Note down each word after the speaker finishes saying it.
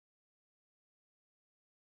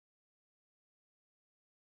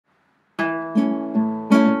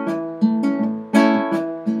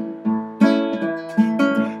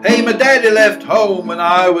my daddy left home when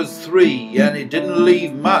I was 3, and he didn't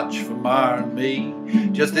leave much for Ma and me.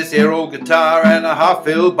 Just this here old guitar and a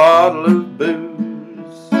half-filled bottle of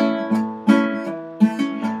booze.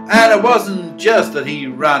 And it wasn't just that he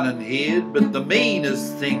run and hid, but the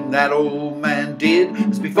meanest thing that old man did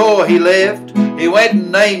is before he left, he went and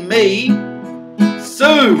named me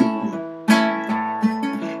Sue.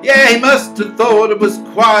 Yeah, he must have thought it was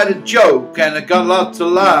quite a joke, and it got lots of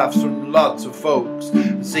laughs from lots of folks.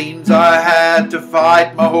 It seems I had to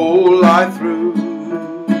fight my whole life through.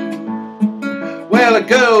 Well, a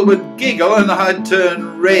girl would giggle and I'd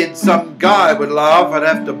turn red. Some guy would laugh, I'd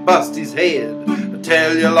have to bust his head. I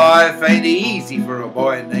tell you, life ain't easy for a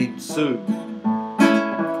boy named Sue.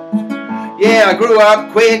 Yeah, I grew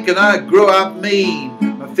up quick and I grew up mean.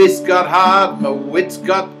 My fists got hard and my wits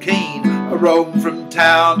got keen. I roamed from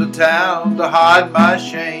town to town to hide my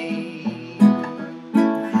shame.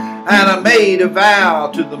 And I made a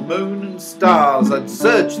vow to the moon and stars I'd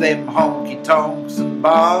search them honky-tonks and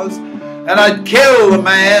bars, and I'd kill the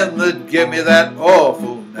man that gave me that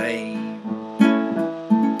awful name.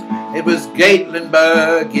 It was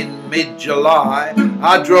Gatlinburg in mid-July.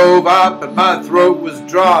 I drove up and my throat was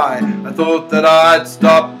dry. I thought that I'd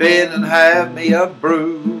stop in and have me a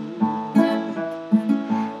brew.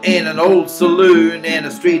 In an old saloon in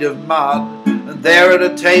a street of mud, and there at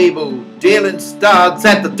a table dealing studs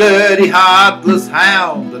sat the dirty heartless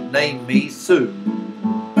hound that named me Sue.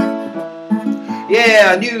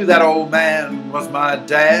 Yeah, I knew that old man was my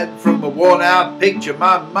dad from a worn out picture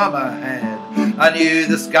my mama had. I knew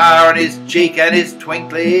the scar on his cheek and his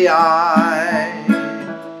twinkly eye.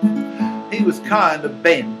 He was kind of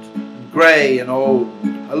bent and grey and old.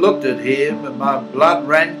 I looked at him and my blood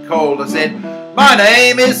ran cold. I said, "My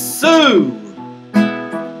name is Sue.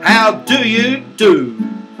 How do you do?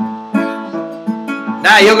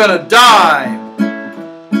 Now you're gonna die."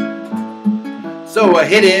 So I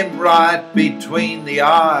hit him right between the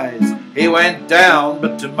eyes. He went down,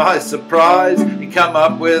 but to my surprise, he come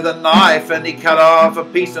up with a knife and he cut off a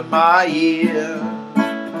piece of my ear.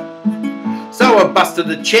 So I busted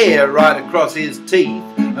a chair right across his teeth,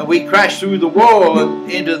 and we crashed through the wall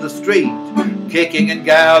and into the street, kicking and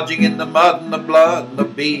gouging in the mud and the blood and the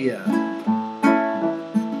beer.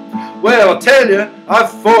 Well, I tell you,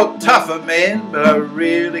 I've fought tougher men, but I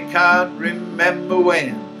really can't remember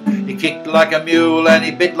when. He kicked like a mule and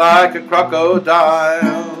he bit like a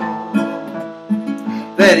crocodile.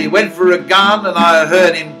 Then he went for a gun and I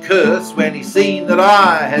heard him curse when he seen that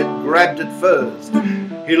I had grabbed it first.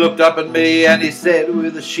 He looked up at me and he said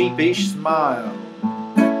with a sheepish smile,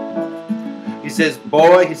 he says,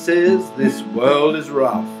 "Boy," he says, "this world is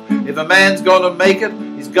rough. If a man's gonna make it,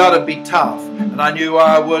 he's gotta be tough. And I knew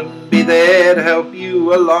I wouldn't be there to help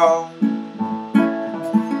you along.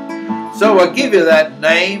 So I give you that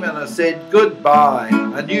name and I said goodbye.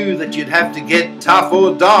 I knew that you'd have to get tough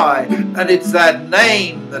or die, and it's that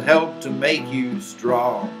name that helped to make you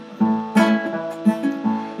strong."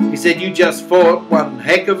 He said, "You just fought one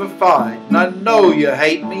heck of a fight, and I know you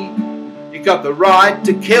hate me. You got the right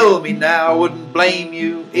to kill me now, I wouldn't blame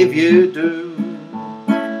you if you do.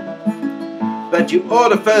 But you ought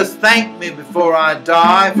to first thank me before I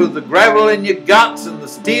die for the gravel in your guts and the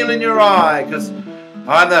steel in your eye, 'cause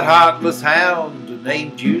I'm that heartless hound who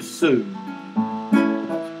named you Sue."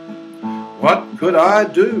 What could I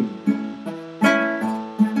do?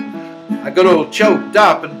 I got all choked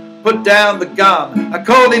up and put down the gun. I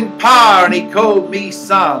called him Pa and he called me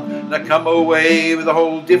son, and I come away with a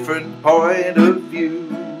whole different point of view.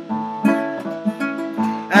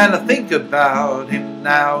 And I think about him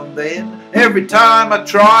now and then, every time I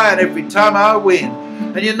try and every time I win.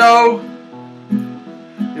 And you know,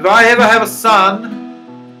 if I ever have a son,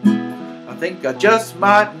 I think I just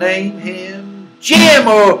might name him Jim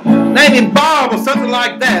or name him Bob or something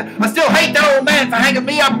like that. I still hate that old man for hanging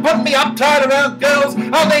me up, putting me up tight around girls.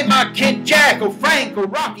 I'll name my kid Jack or Frank or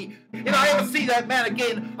Rocky. If I ever see that man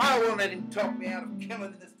again, I won't let him talk me out of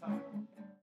killing this time.